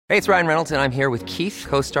Hey, it's Ryan Reynolds, and I'm here with Keith,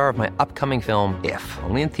 co-star of my upcoming film, If,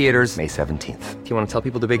 only in theaters May 17th. Do you want to tell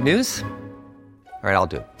people the big news? All right, I'll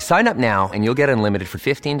do it. Sign up now and you'll get unlimited for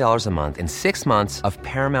 $15 a month and 6 months of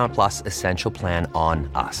Paramount Plus Essential Plan on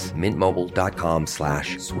us.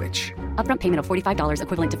 MintMobile.com/switch. Upfront payment of $45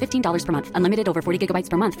 equivalent to $15 per month. Unlimited over 40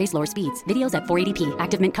 gigabytes per month. Face lower speeds. Videos at 480p.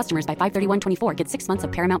 Active Mint customers by 531.24 get 6 months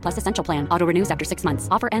of Paramount Plus Essential Plan. Auto renews after 6 months.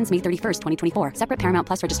 Offer ends May 31st, 2024. Separate Paramount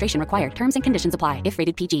Plus registration required. Terms and conditions apply if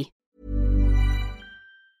rated PG.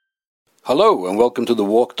 Hello and welcome to the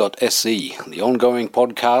Walk.se, the ongoing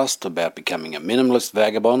podcast about becoming a minimalist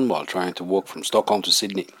vagabond while trying to walk from Stockholm to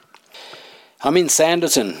Sydney. I'm in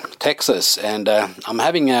Sanderson, Texas, and I'm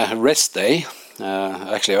having a rest day.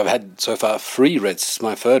 Actually, I've had so far 3 rests. It's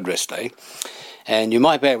my 3rd rest day. And you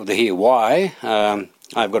might be able to hear why.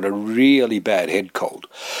 I've got a really bad head cold.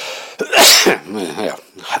 Yeah,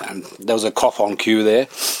 there was a cough on cue there.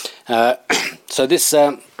 So this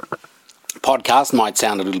podcast might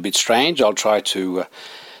sound a little bit strange. I'll try to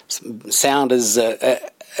sound as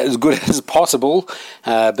good as possible,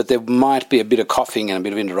 but there might be a bit of coughing and a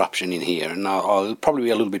bit of interruption in here, and I'll probably be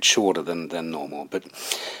a little bit shorter than normal. But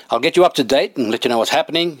I'll get you up to date and let you know what's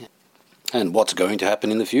happening and what's going to happen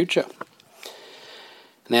in the future.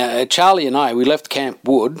 Now, Charlie and I, we left Camp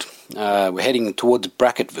Wood. We're heading towards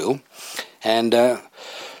Brackettville, and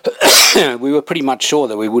we were pretty much sure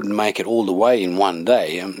that we wouldn't make it all the way in one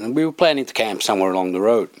day, and we were planning to camp somewhere along the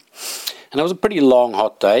road. And it was a pretty long,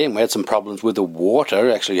 hot day, and we had some problems with the water.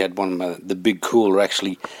 Actually, had the big cooler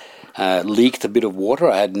actually leaked a bit of water.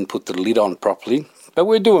 I hadn't put the lid on properly, but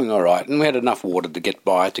we were doing all right, and we had enough water to get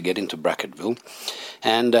by to get into Brackettville.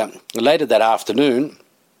 And later that afternoon,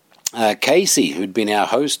 Casey, who'd been our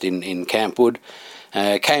host in Camp Wood,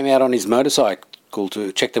 came out on his motorcycle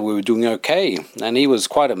to check that we were doing okay, and he was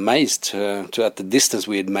quite amazed at the distance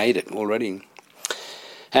we had made it already.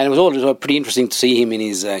 And it was also pretty interesting to see him in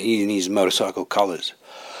his motorcycle colours.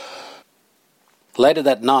 Later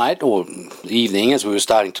that night, or evening, as we were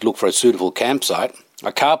starting to look for a suitable campsite,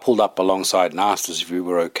 a car pulled up alongside and asked us if we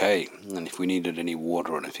were okay, and if we needed any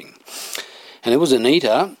water or anything. And it was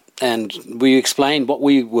Anita, and we explained what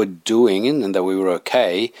we were doing and that we were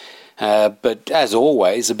okay. But as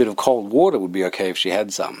always, a bit of cold water would be okay if she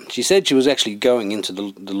had some. She said she was actually going into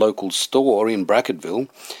the local store in Brackettville,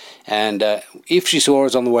 and if she saw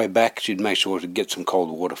us on the way back, she'd make sure to get some cold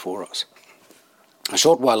water for us. A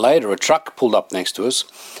short while later, a truck pulled up next to us,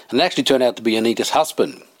 and it actually turned out to be Anita's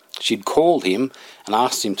husband. She'd called him and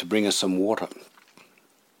asked him to bring us some water.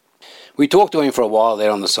 We talked to him for a while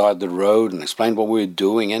there on the side of the road and explained what we were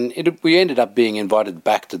doing, and we ended up being invited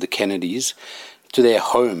back to the Kennedys, to their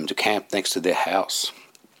home, to camp next to their house.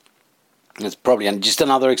 And it's probably just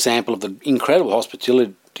another example of the incredible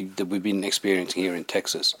hospitality that we've been experiencing here in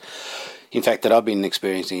Texas. In fact, that I've been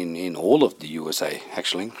experiencing in all of the USA,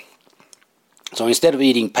 actually. So instead of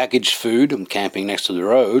eating packaged food and camping next to the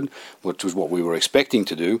road, which was what we were expecting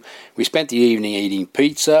to do, we spent the evening eating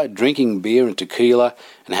pizza, drinking beer and tequila,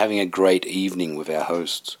 and having a great evening with our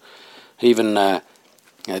hosts. Even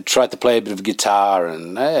tried to play a bit of guitar,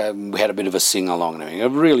 and we had a bit of a sing-along and everything. A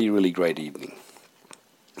really, really great evening.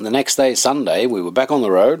 And the next day, Sunday, we were back on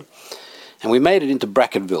the road, and we made it into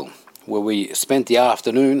Brackettville, where we spent the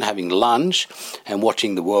afternoon having lunch and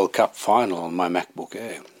watching the World Cup final on my MacBook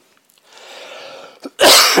Air.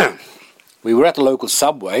 We were at the local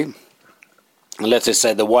subway, and let's just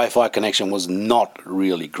say the Wi-Fi connection was not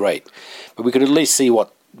really great, but we could at least see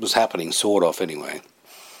what was happening, sort of, anyway.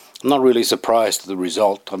 I'm not really surprised at the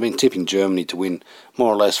result. I've been tipping Germany to win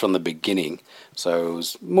more or less from the beginning, so it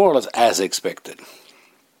was more or less as expected.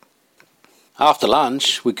 After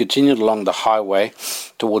lunch, we continued along the highway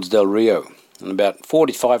towards Del Rio, and about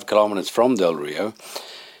 45 kilometres from Del Rio,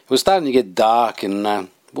 it was starting to get dark, and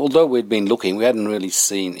although we'd been looking, we hadn't really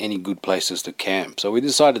seen any good places to camp, so we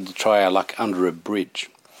decided to try our luck under a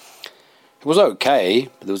bridge. It was okay,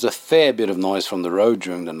 but there was a fair bit of noise from the road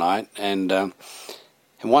during the night, and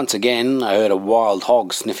once again I heard a wild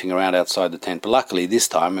hog sniffing around outside the tent, but luckily this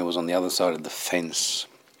time it was on the other side of the fence.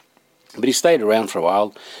 But he stayed around for a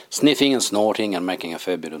while, sniffing and snorting and making a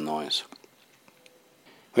fair bit of noise.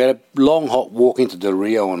 We had a long hot walk into Del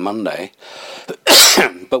Rio on Monday,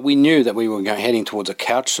 but we knew that we were heading towards a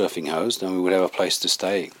couch surfing host and we would have a place to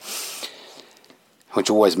stay,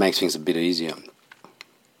 which always makes things a bit easier.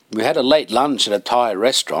 We had a late lunch at a Thai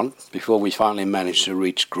restaurant before we finally managed to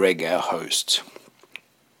reach Greg, our host.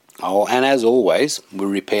 Oh, and as always, we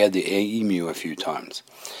repaired the Emu a few times.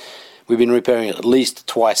 We've been repairing it at least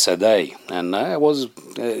twice a day, and it was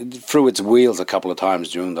through its wheels a couple of times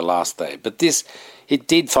during the last day. But this It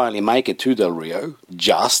did finally make it to Del Rio,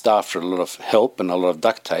 just after a lot of help and a lot of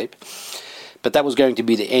duct tape. But that was going to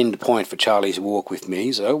be the end point for Charlie's walk with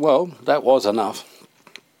me, so, well, that was enough.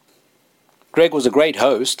 Greg was a great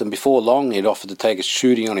host, and before long he'd offered to take us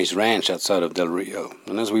shooting on his ranch outside of Del Rio.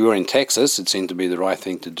 And as we were in Texas, it seemed to be the right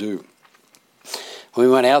thing to do. We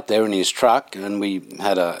went out there in his truck, and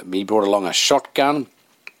he brought along a shotgun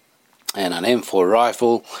and an M4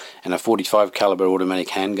 rifle and a .45 caliber automatic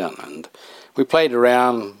handgun. And we played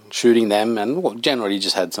around shooting them and generally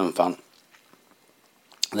just had some fun.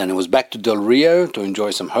 And then it was back to Del Rio to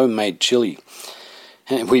enjoy some homemade chili.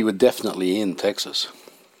 And we were definitely in Texas.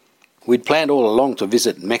 We'd planned all along to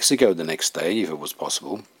visit Mexico the next day, if it was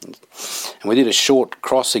possible. And we did a short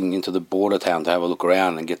crossing into the border town to have a look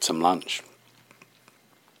around and get some lunch.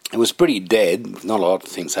 It was pretty dead, with not a lot of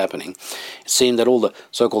things happening. It seemed that all the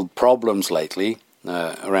so-called problems lately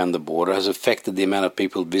around the border has affected the amount of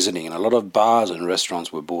people visiting, and a lot of bars and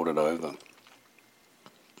restaurants were boarded over.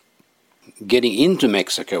 Getting into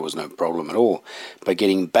Mexico was no problem at all, but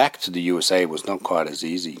getting back to the USA was not quite as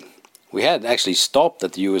easy. We had actually stopped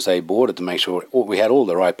at the USA border to make sure we had all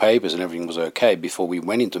the right papers and everything was okay before we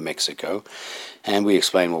went into Mexico, and we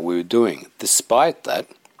explained what we were doing. Despite that,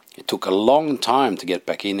 it took a long time to get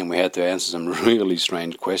back in, and we had to answer some really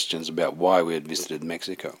strange questions about why we had visited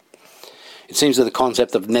Mexico. It seems that the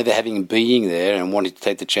concept of never having been there and wanting to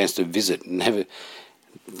take the chance to visit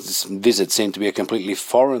seemed to be completely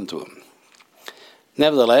foreign to them.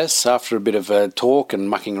 Nevertheless, after a bit of talk and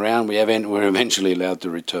mucking around, we were eventually allowed to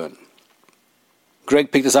return.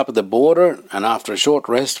 Greg picked us up at the border, and after a short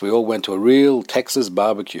rest, we all went to a real Texas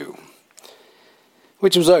barbecue,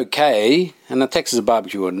 which was okay, and the Texas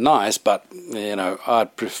barbecue were nice, but,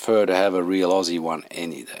 I'd prefer to have a real Aussie one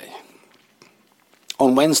any day.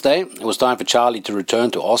 On Wednesday, it was time for Charlie to return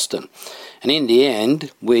to Austin, and in the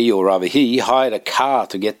end, he hired a car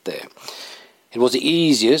to get there. It was the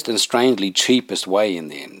easiest and strangely cheapest way in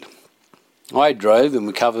the end. I drove, and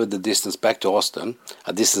we covered the distance back to Austin,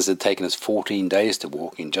 a distance that had taken us 14 days to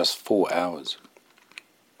walk in just 4 hours.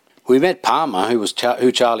 We met Palmer,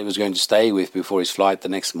 who Charlie was going to stay with before his flight the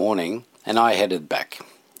next morning, and I headed back.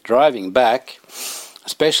 Driving back,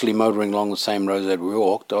 especially motoring along the same roads that we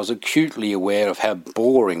walked, I was acutely aware of how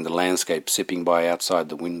boring the landscape zipping by outside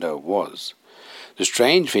the window was. The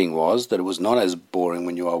strange thing was that it was not as boring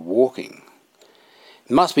when you are walking.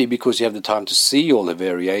 It must be because you have the time to see all the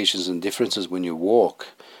variations and differences when you walk,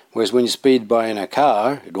 whereas when you speed by in a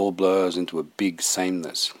car, it all blurs into a big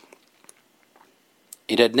sameness.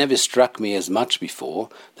 It had never struck me as much before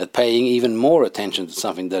that paying even more attention to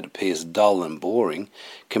something that appears dull and boring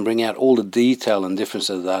can bring out all the detail and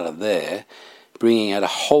differences that are there, bringing out a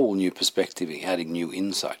whole new perspective and adding new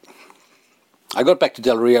insight. I got back to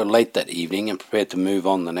Del Rio late that evening and prepared to move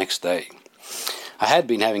on the next day. I had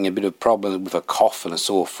been having a bit of problem with a cough and a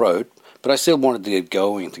sore throat, but I still wanted to get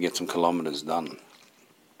going to get some kilometres done.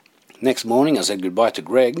 Next morning I said goodbye to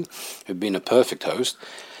Greg, who'd been a perfect host,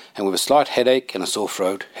 and with a slight headache and a sore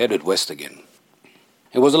throat, headed west again.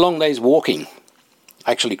 It was a long day's walking,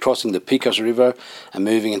 actually crossing the Pecos River and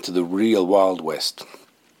moving into the real Wild West.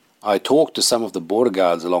 I talked to some of the border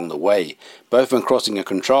guards along the way, both when crossing a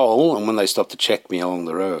control and when they stopped to check me along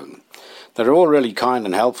the road. They were all really kind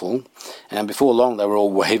and helpful, and before long they were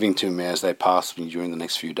all waving to me as they passed me during the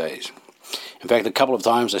next few days. In fact, a couple of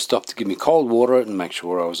times they stopped to give me cold water and make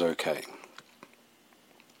sure I was okay.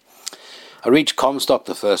 I reached Comstock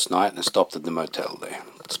the first night and stopped at the motel there.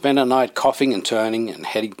 Spent a night coughing and turning and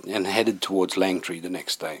headed towards Langtree the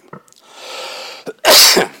next day.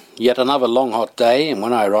 Yet another long hot day, and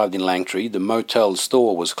when I arrived in Langtree, the motel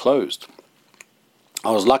store was closed. I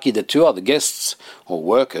was lucky that 2 other guests, or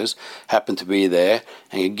workers, happened to be there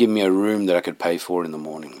and could give me a room that I could pay for in the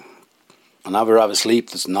morning. Another rather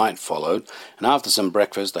sleepless night followed, and after some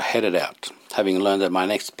breakfast I headed out, having learned that my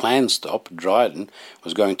next planned stop, Dryden,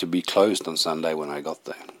 was going to be closed on Sunday when I got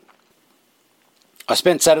there. I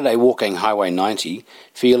spent Saturday walking Highway 90,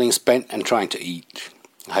 feeling spent and trying to eat.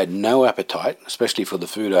 I had no appetite, especially for the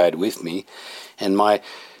food I had with me, and my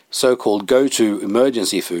so-called go-to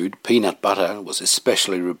emergency food, peanut butter, was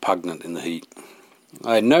especially repugnant in the heat.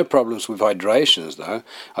 I had no problems with hydrations, though.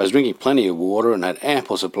 I was drinking plenty of water and had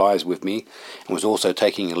ample supplies with me, and was also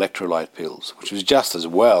taking electrolyte pills, which was just as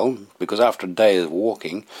well, because after a day of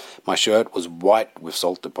walking, my shirt was white with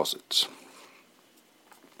salt deposits.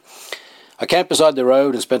 I camped beside the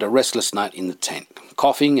road and spent a restless night in the tent,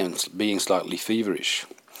 coughing and being slightly feverish.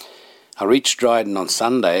 I reached Dryden on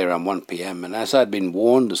Sunday around 1 p.m, and as I had been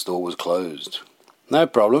warned, the store was closed. No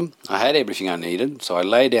problem, I had everything I needed, so I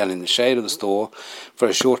lay down in the shade of the store for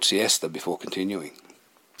a short siesta before continuing.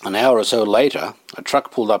 An hour or so later, a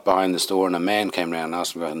truck pulled up behind the store and a man came round and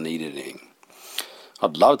asked me if I needed anything.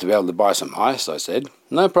 "I'd love to be able to buy some ice," I said.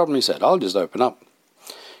 "No problem," he said. "I'll just open up."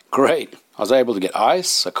 Great. I was able to get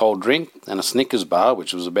ice, a cold drink, and a Snickers bar,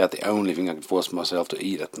 which was about the only thing I could force myself to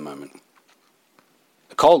eat at the moment.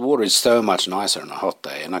 The cold water is so much nicer on a hot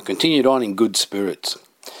day, and I continued on in good spirits.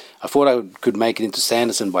 I thought I could make it into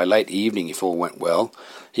Sanderson by late evening if all went well,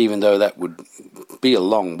 even though that would be a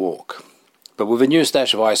long walk. But with a new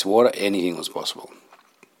stash of ice water, anything was possible.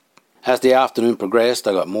 As the afternoon progressed,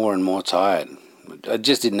 I got more and more tired. I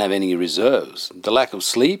just didn't have any reserves. The lack of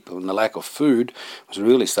sleep and the lack of food was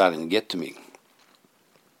really starting to get to me.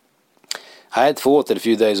 I had thought that a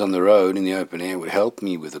few days on the road in the open air would help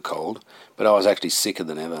me with the cold, but I was actually sicker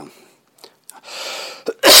than ever.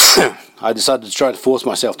 I decided to try to force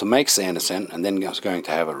myself to make Sanderson, and then I was going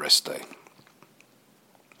to have a rest day.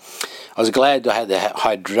 I was glad I had the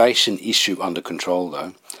hydration issue under control,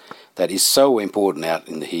 though. That is so important out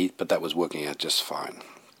in the heat, but that was working out just fine.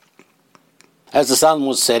 As the sun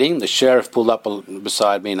was setting, the sheriff pulled up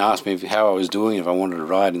beside me and asked me how I was doing, if I wanted to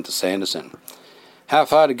ride into Sanderson. "How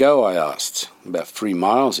far to go?" I asked. "About 3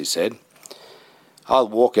 miles, he said. "I'll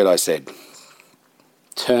walk it," I said.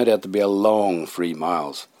 Turned out to be a long 3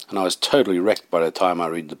 miles, and I was totally wrecked by the time I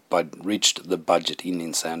reached the Budget Inn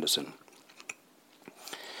in Sanderson.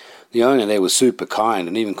 The owner there was super kind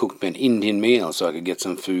and even cooked me an Indian meal so I could get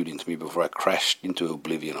some food into me before I crashed into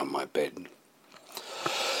oblivion on my bed.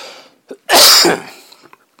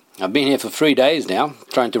 I've been here for 3 days now,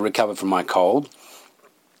 trying to recover from my cold,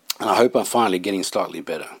 and I hope I'm finally getting slightly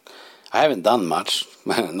better. I haven't done much,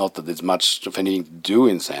 not that there's much of anything to do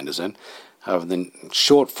in Sanderson, other than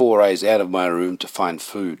short forays out of my room to find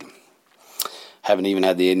food. Haven't even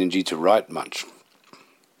had the energy to write much.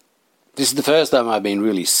 This is the first time I've been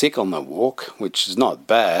really sick on the walk, which is not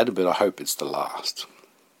bad, but I hope it's the last.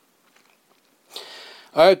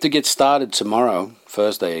 I hope to get started tomorrow,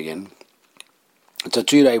 Thursday again. It's a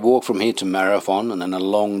 2-day walk from here to Marathon and then a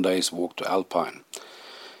long day's walk to Alpine.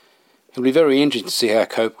 It'll be very interesting to see how I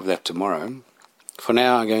cope with that tomorrow. For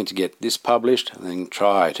now, I'm going to get this published and then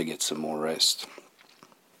try to get some more rest.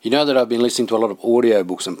 You know that I've been listening to a lot of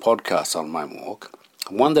audiobooks and podcasts on my walk.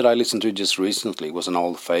 One that I listened to just recently was an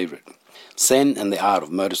old favourite, Zen and the Art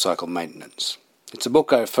of Motorcycle Maintenance. It's a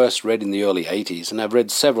book I first read in the early 80s and I've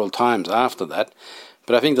read several times after that,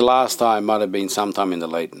 but I think the last time might have been sometime in the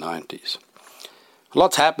late 90s. A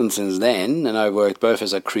lot's happened since then, and I've worked both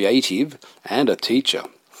as a creative and a teacher,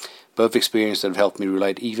 both experiences that have helped me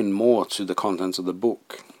relate even more to the contents of the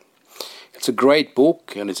book. It's a great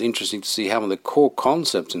book, and it's interesting to see how the core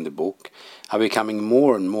concepts in the book are becoming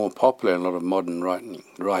more and more popular in a lot of modern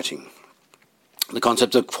writing. The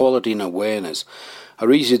concepts of quality and awareness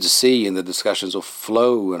are easy to see in the discussions of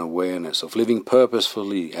flow and awareness, of living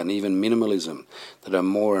purposefully and even minimalism that are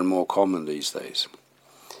more and more common these days.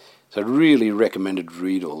 So I really recommend it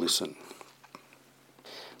read or listen.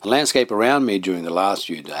 The landscape around me during the last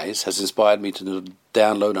few days has inspired me to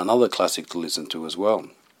download another classic to listen to as well,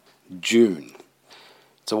 June.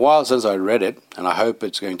 It's a while since I read it, and I hope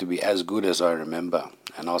it's going to be as good as I remember.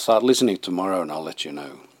 And I'll start listening tomorrow and I'll let you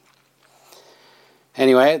know.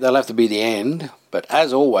 Anyway, that'll have to be the end, but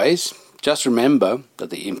as always, just remember that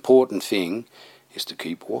the important thing is to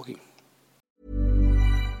keep walking.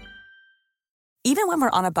 Even when we're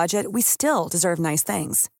on a budget, we still deserve nice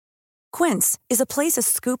things. Quince is a place to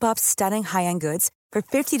scoop up stunning high-end goods for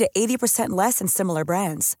 50 to 80% less than similar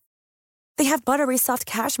brands. They have buttery soft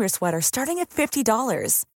cashmere sweaters starting at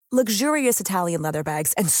 $50, luxurious Italian leather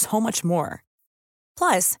bags, and so much more.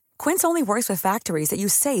 Plus, Quince only works with factories that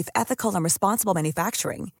use safe, ethical, and responsible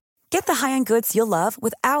manufacturing. Get the high-end goods you'll love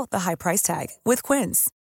without the high price tag with Quince.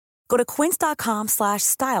 Go to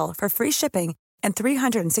quince.com/style for free shipping and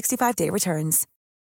 365-day returns.